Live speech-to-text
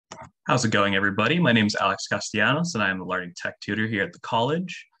How's it going, everybody? My name is Alex Castellanos, and I'm the Learning Tech Tutor here at the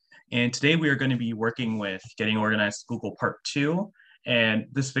college. And today we are going to be working with Getting Organized Google Part 2. And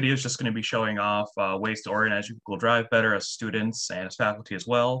this video is just going to be showing off ways to organize your Google Drive better as students and as faculty as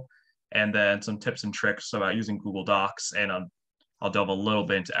well. And then some tips and tricks about using Google Docs, and I'll delve a little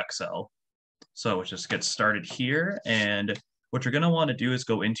bit into Excel. So let's just get started here. And what you're going to want to do is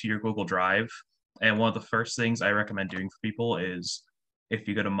go into your Google Drive. And one of the first things I recommend doing for people is, if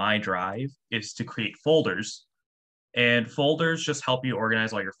you go to My Drive, is to create folders. And folders just help you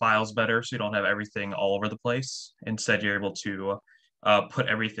organize all your files better so you don't have everything all over the place. Instead, you're able to put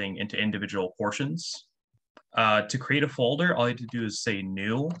everything into individual portions. To create a folder, all you have to do is say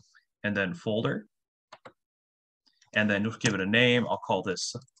New and then Folder. And then just give it a name. I'll call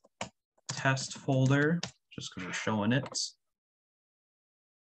this Test Folder just because we're showing it.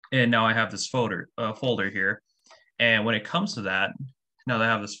 And now I have this folder here. And when it comes to that, now that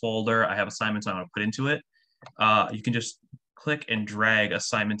I have this folder, I have assignments I want to put into it. You can just click and drag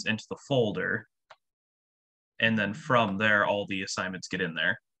assignments into the folder. And then from there, all the assignments get in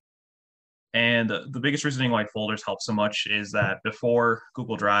there. And the biggest reasoning why folders help so much is that before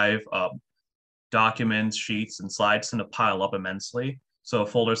Google Drive, documents, sheets, and slides tend to pile up immensely. So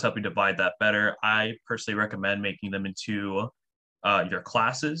folders help you divide that better. I personally recommend making them into your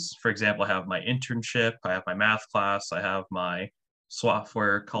classes. For example, I have my internship, I have my math class, I have my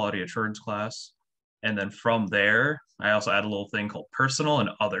software quality assurance class. And then from there, I also add a little thing called personal and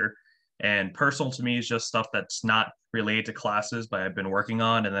other. And personal to me is just stuff that's not related to classes, but I've been working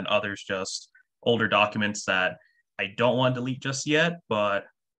on. And then others just older documents that I don't want to delete just yet, but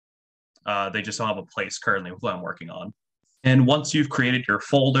they just don't have a place currently with what I'm working on. And once you've created your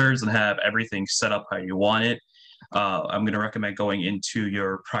folders and have everything set up how you want it, I'm going to recommend going into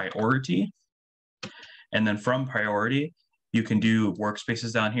your priority. And then from priority, you can do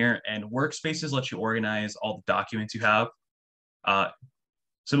workspaces down here, and workspaces let you organize all the documents you have,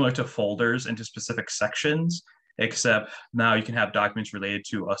 similar to folders, into specific sections, except now you can have documents related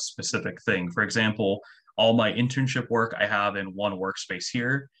to a specific thing. For example, all my internship work I have in one workspace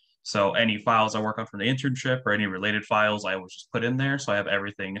here. So any files I work on from the internship or any related files, I will just put in there. So I have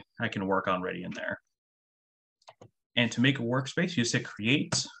everything I can work on ready in there. And to make a workspace, you just hit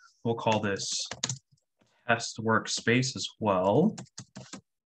create. We'll call this test workspace as well.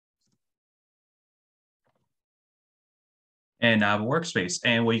 And now I have a workspace.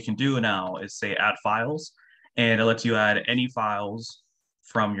 And what you can do now is say add files, and it lets you add any files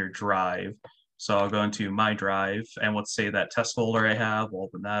from your drive. So I'll go into my drive, and let's say that test folder I have, we'll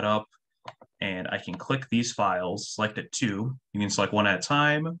open that up, and I can click these files, select it two. You can select one at a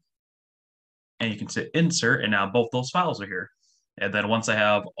time, and you can say insert, and now both those files are here. And then once I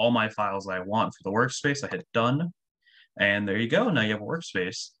have all my files I want for the workspace, I hit done. And there you go. Now you have a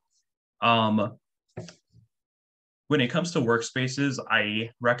workspace. When it comes to workspaces, I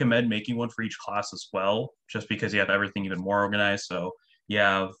recommend making one for each class as well, just because you have everything even more organized. So you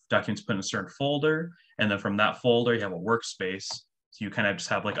have documents put in a certain folder, and then from that folder, you have a workspace. So you kind of just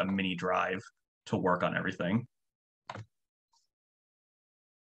have like a mini drive to work on everything.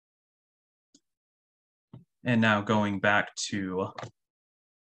 And now going back to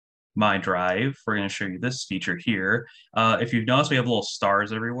my drive, we're going to show you this feature here. If you've noticed, we have little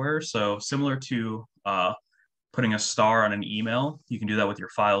stars everywhere. So similar to putting a star on an email, you can do that with your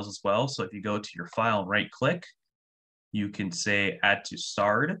files as well. So if you go to your file and right click, you can say add to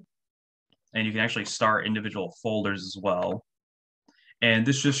starred, and you can actually star individual folders as well. And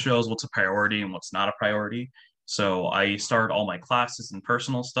this just shows what's a priority and what's not a priority. So I starred all my classes and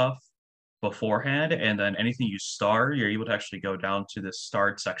personal stuff beforehand, and then anything you star, you're able to actually go down to this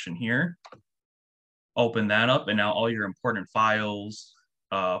starred section here, open that up, and now all your important files,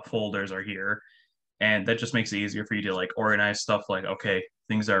 folders are here. And that just makes it easier for you to like organize stuff like, okay,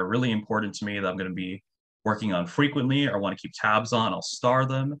 things that are really important to me that I'm going to be working on frequently or want to keep tabs on, I'll star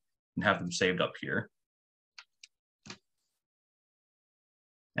them and have them saved up here.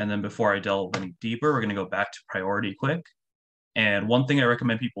 And then before I delve any deeper, we're going to go back to priority quick. And one thing I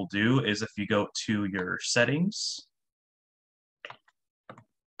recommend people do is if you go to your settings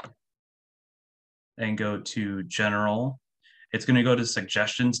and go to general, it's going to go to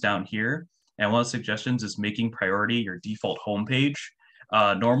suggestions down here. And one of the suggestions is making priority your default homepage.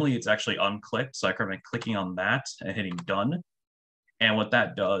 Normally it's actually unclicked, so I recommend clicking on that and hitting done. And what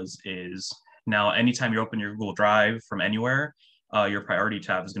that does is now anytime you open your Google Drive from anywhere, your priority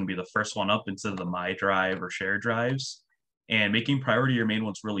tab is going to be the first one up instead of the My Drive or shared drives. And making priority your main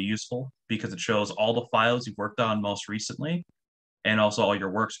one's really useful because it shows all the files you've worked on most recently, and also all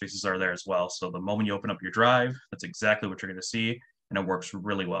your workspaces are there as well. So the moment you open up your drive, that's exactly what you're going to see, and it works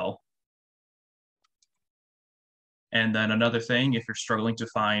really well. And then another thing, if you're struggling to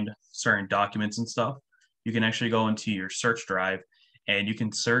find certain documents and stuff, you can actually go into your search drive and you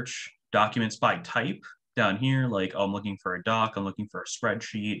can search documents by type down here. Like, oh, I'm looking for a doc, I'm looking for a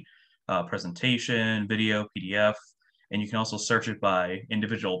spreadsheet, presentation, video, PDF. And you can also search it by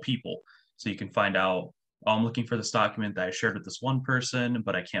individual people. So you can find out, oh, I'm looking for this document that I shared with this one person,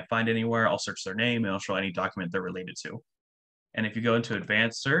 but I can't find anywhere. I'll search their name and it'll show any document they're related to. And if you go into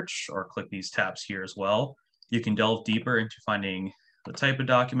advanced search or click these tabs here as well, you can delve deeper into finding the type of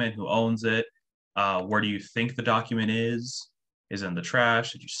document, who owns it, where do you think the document is it in the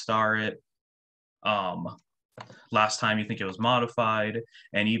trash, did you star it, um, last time you think it was modified,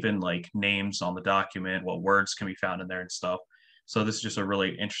 and even like names on the document, what words can be found in there and stuff. So this is just a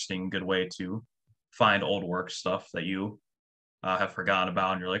really interesting, good way to find old work stuff that you have forgotten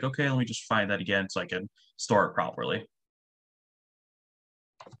about, and you're like, okay, let me just find that again so I can store it properly.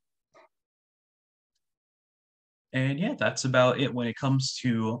 And yeah, that's about it when it comes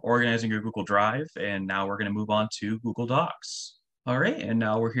to organizing your Google Drive. And now we're going to move on to Google Docs. All right, and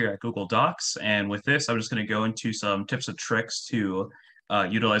now we're here at Google Docs. And with this, I'm just going to go into some tips and tricks to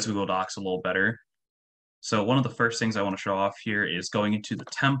utilize Google Docs a little better. So one of the first things I want to show off here is going into the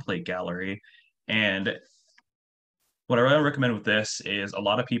template gallery. And what I really recommend with this is a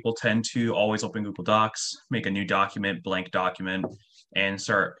lot of people tend to always open Google Docs, make a new document, blank document, and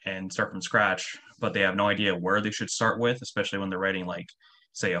start from scratch, but they have no idea where they should start with, especially when they're writing like,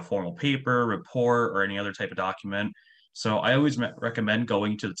 say, a formal paper, report, or any other type of document. So I always recommend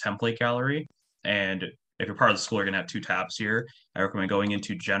going to the template gallery. And if you're part of the school, you're gonna have two tabs here. I recommend going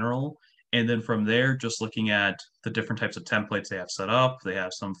into general. And then from there, just looking at the different types of templates they have set up. They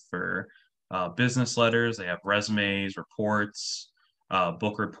have some for business letters, they have resumes, reports,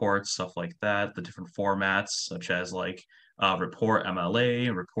 book reports, stuff like that, the different formats, such as like report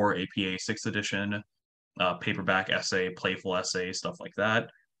MLA, report APA 6th edition, paperback essay, playful essay, stuff like that.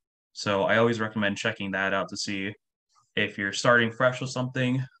 So I always recommend checking that out to see if you're starting fresh with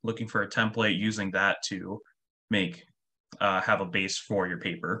something, looking for a template, using that to make have a base for your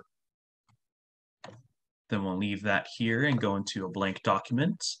paper. Then we'll leave that here and go into a blank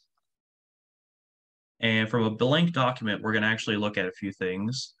document. And from a blank document, we're going to actually look at a few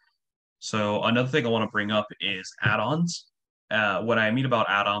things. So another thing I want to bring up is add-ons. When I mean about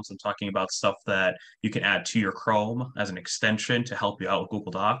add-ons, I'm talking about stuff that you can add to your Chrome as an extension to help you out with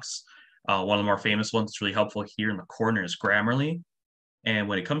Google Docs. One of the more famous ones that's really helpful here in the corner is Grammarly. And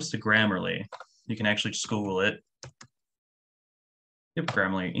when it comes to Grammarly, you can actually just Google it. Yep,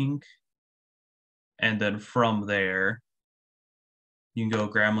 Grammarly Inc. And then from there, you can go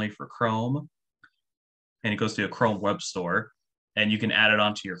Grammarly for Chrome, and it goes to a Chrome web store, and you can add it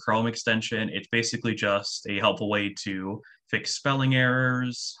onto your Chrome extension. It's basically just a helpful way to fix spelling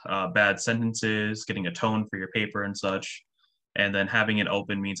errors, bad sentences, getting a tone for your paper and such. And then having it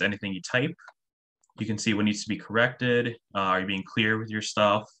open means anything you type, you can see what needs to be corrected. Are you being clear with your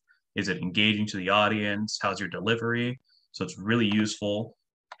stuff? Is it engaging to the audience? How's your delivery? So it's really useful.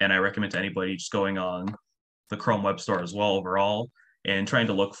 And I recommend to anybody just going on the Chrome Web Store as well overall and trying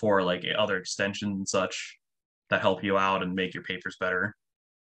to look for like other extensions and such that help you out and make your papers better.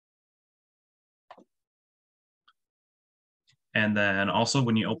 And then also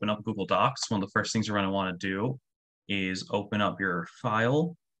when you open up Google Docs, one of the first things you're going to want to do is open up your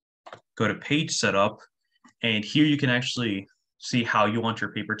file, go to page setup, and here you can actually see how you want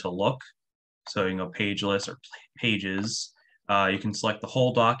your paper to look. So you can go page list or pages. You can select the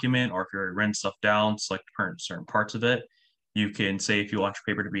whole document, or if you're writing stuff down, select certain parts of it. You can say if you want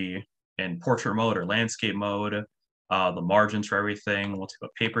your paper to be in portrait mode or landscape mode, the margins for everything, what type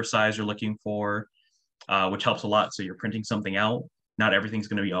of paper size you're looking for, which helps a lot. So you're printing something out. Not everything's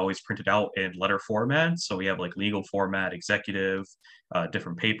going to be always printed out in letter format. So we have like legal format, executive,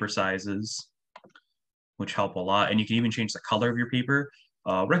 different paper sizes, which help a lot. And you can even change the color of your paper.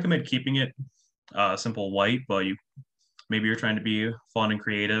 Recommend keeping it simple white, but maybe you're trying to be fun and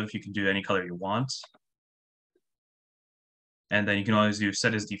creative. You can do any color you want. And then you can always do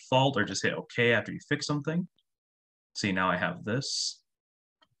set as default or just hit OK after you fix something. See, now I have this.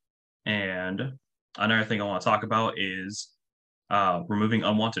 And another thing I want to talk about is removing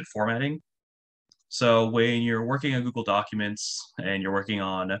unwanted formatting. So when you're working on Google Documents and you're working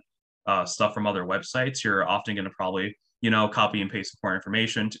on stuff from other websites, you're often going to probably, copy and paste more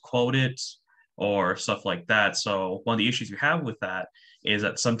information to quote it or stuff like that. So one of the issues you have with that is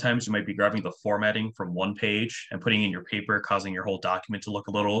that sometimes you might be grabbing the formatting from one page and putting in your paper, causing your whole document to look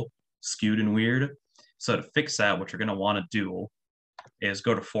a little skewed and weird. So to fix that, what you're going to want to do is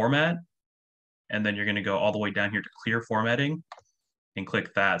go to Format, and then you're going to go all the way down here to Clear Formatting and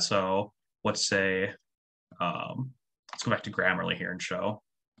click that. So let's say let's go back to Grammarly here and show.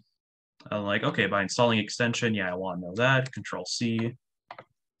 I'm like, okay, by installing extension, yeah, I want to know that. Control C,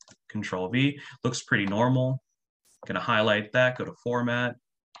 Control V, looks pretty normal. Gonna highlight that, go to Format,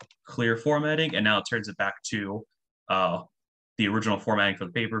 clear formatting, and now it turns it back to the original formatting for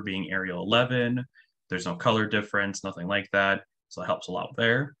the paper being Arial 11. There's no color difference, nothing like that. So it helps a lot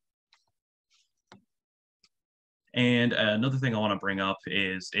there. And another thing I want to bring up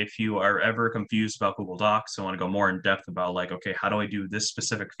is if you are ever confused about Google Docs and want to go more in depth about like, okay, how do I do this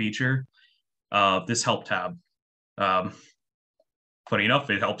specific feature? This help tab. Funny enough,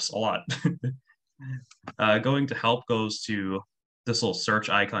 it helps a lot. Going to help goes to this little search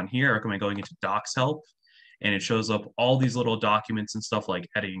icon here. I recommend going into Docs help, and it shows up all these little documents and stuff like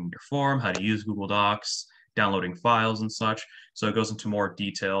editing your form, how to use Google Docs, downloading files and such. So it goes into more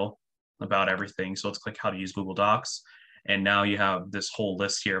detail about everything. So let's click how to use Google Docs. And now you have this whole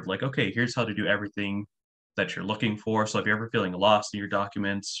list here of like, okay, here's how to do everything that you're looking for. So if you're ever feeling lost in your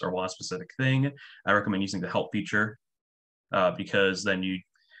documents or want a specific thing, I recommend using the help feature because then you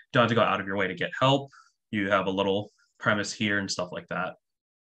don't have to go out of your way to get help. You have a little premise here and stuff like that.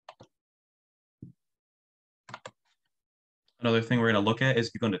 Another thing we're going to look at is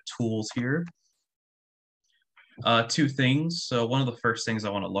if you go into tools here. Two things. So one of the first things I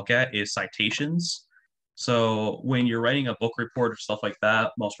want to look at is citations. So when you're writing a book report or stuff like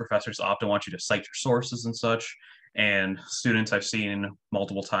that, most professors often want you to cite your sources and such. And students I've seen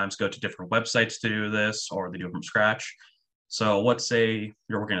multiple times go to different websites to do this, or they do it from scratch. So let's say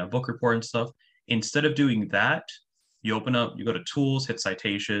you're working on a book report and stuff. Instead of doing that, you go to tools, hit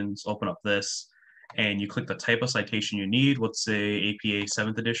citations, open up this, and you click the type of citation you need. Let's say APA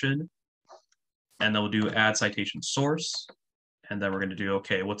 7th edition. And then we'll do add citation source. And then we're going to do,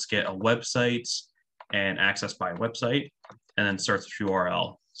 okay, let's get a website and access by website, and then search the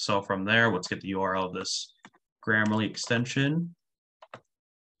URL. So from there, let's get the URL of this Grammarly extension.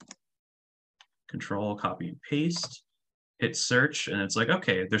 Control, copy, and paste. Hit search, and it's like,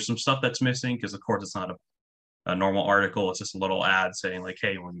 okay, there's some stuff that's missing because, of course, it's not a normal article. It's just a little ad saying like,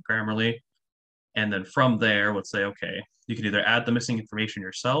 hey, you want to Grammarly? And then from there, let's say, okay, you can either add the missing information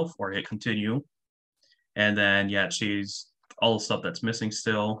yourself or hit continue. And then, yeah, choose all the stuff that's missing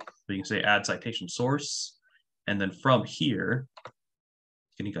still. So you can say add citation source. And then from here,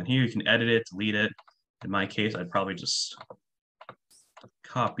 you can edit it, delete it. In my case, I'd probably just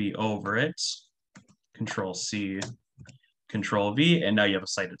copy over it, Control C, Control V, and now you have a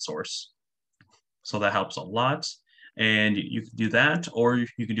cited source. So that helps a lot. And you can do that, or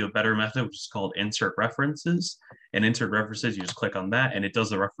you can do a better method, which is called insert references. And insert references, you just click on that, and it does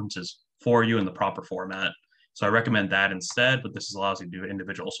the references for you in the proper format. So I recommend that instead, but this allows you to do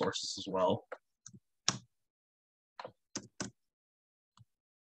individual sources as well.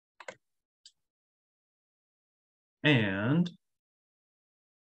 And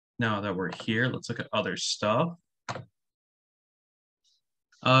now that we're here, let's look at other stuff.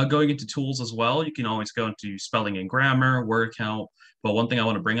 Going into tools as well, you can always go into spelling and grammar, word count. But one thing I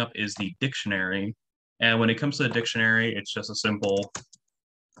want to bring up is the dictionary. And when it comes to the dictionary, it's just a simple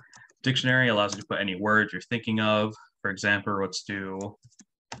dictionary. Allows you to put any words you're thinking of. For example, let's do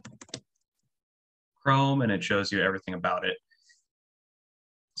Chrome, and it shows you everything about it.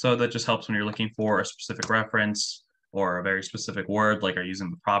 So that just helps when you're looking for a specific reference or a very specific word, like are you using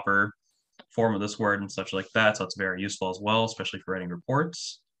the proper form of this word and such like that. So it's very useful as well, especially for writing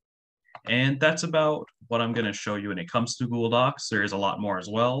reports. And that's about what I'm going to show you when it comes to Google Docs. There is a lot more as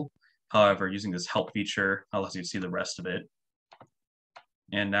well. However, using this help feature allows you to see the rest of it.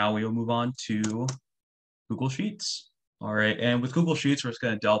 And now we will move on to Google Sheets. All right, and with Google Sheets, we're just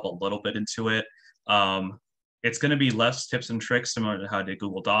going to delve a little bit into it. It's going to be less tips and tricks similar to how I did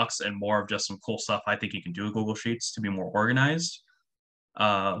Google Docs and more of just some cool stuff I think you can do with Google Sheets to be more organized.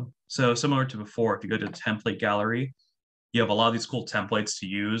 So similar to before, if you go to the template gallery, you have a lot of these cool templates to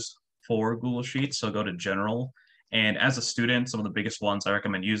use for Google Sheets. So go to general. And as a student, some of the biggest ones I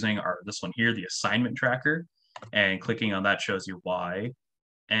recommend using are this one here, the assignment tracker. And clicking on that shows you why.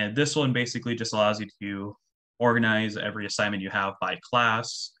 And this one basically just allows you to organize every assignment you have by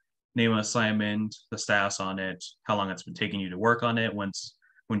class, name an assignment, the status on it, how long it's been taking you to work on it, when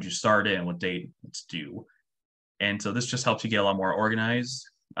you start it, and what date it's due. And so this just helps you get a lot more organized,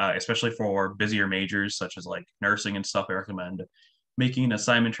 especially for busier majors such as like nursing and stuff. I recommend making an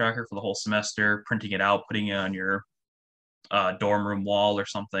assignment tracker for the whole semester, printing it out, putting it on your dorm room wall or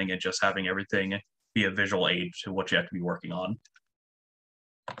something, and just having everything be a visual aid to what you have to be working on.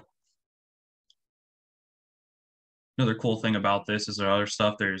 Another cool thing about this is there are other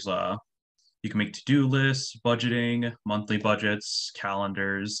stuff. There's you can make to-do lists, budgeting, monthly budgets,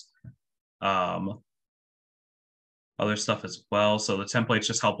 calendars, other stuff as well. So the templates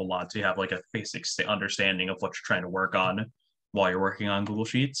just help a lot to have like a basic understanding of what you're trying to work on while you're working on Google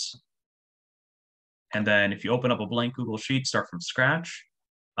Sheets. And then if you open up a blank Google Sheet, start from scratch.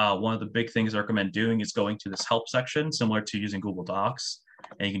 One of the big things I recommend doing is going to this help section, similar to using Google Docs,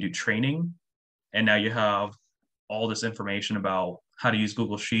 and you can do training. And now you have all this information about how to use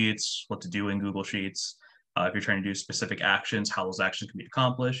Google Sheets, what to do in Google Sheets, if you're trying to do specific actions, how those actions can be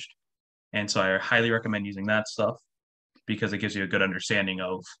accomplished. And so I highly recommend using that stuff because it gives you a good understanding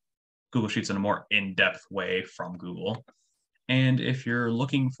of Google Sheets in a more in-depth way from Google. And if you're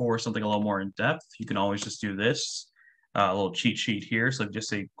looking for something a little more in depth, you can always just do this little cheat sheet here. So just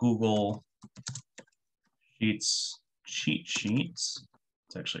say Google Sheets cheat sheets.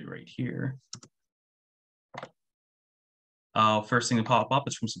 It's actually right here. First thing to pop up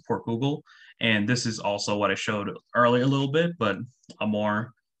is from Support Google. And this is also what I showed earlier a little bit, but a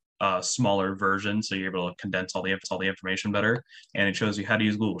more smaller version. So you're able to condense all the information better. And it shows you how to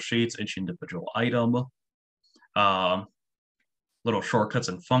use Google Sheets, each individual item. Little shortcuts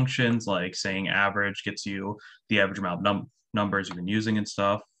and functions like saying average gets you the average amount of numbers you've been using and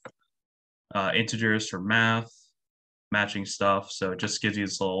stuff. Integers for math, matching stuff. So it just gives you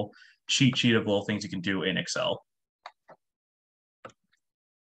this little cheat sheet of little things you can do in Excel.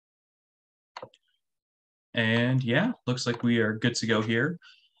 And yeah, looks like we are good to go here.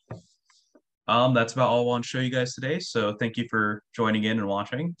 That's about all I want to show you guys today. So thank you for joining in and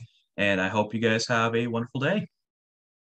watching. And I hope you guys have a wonderful day.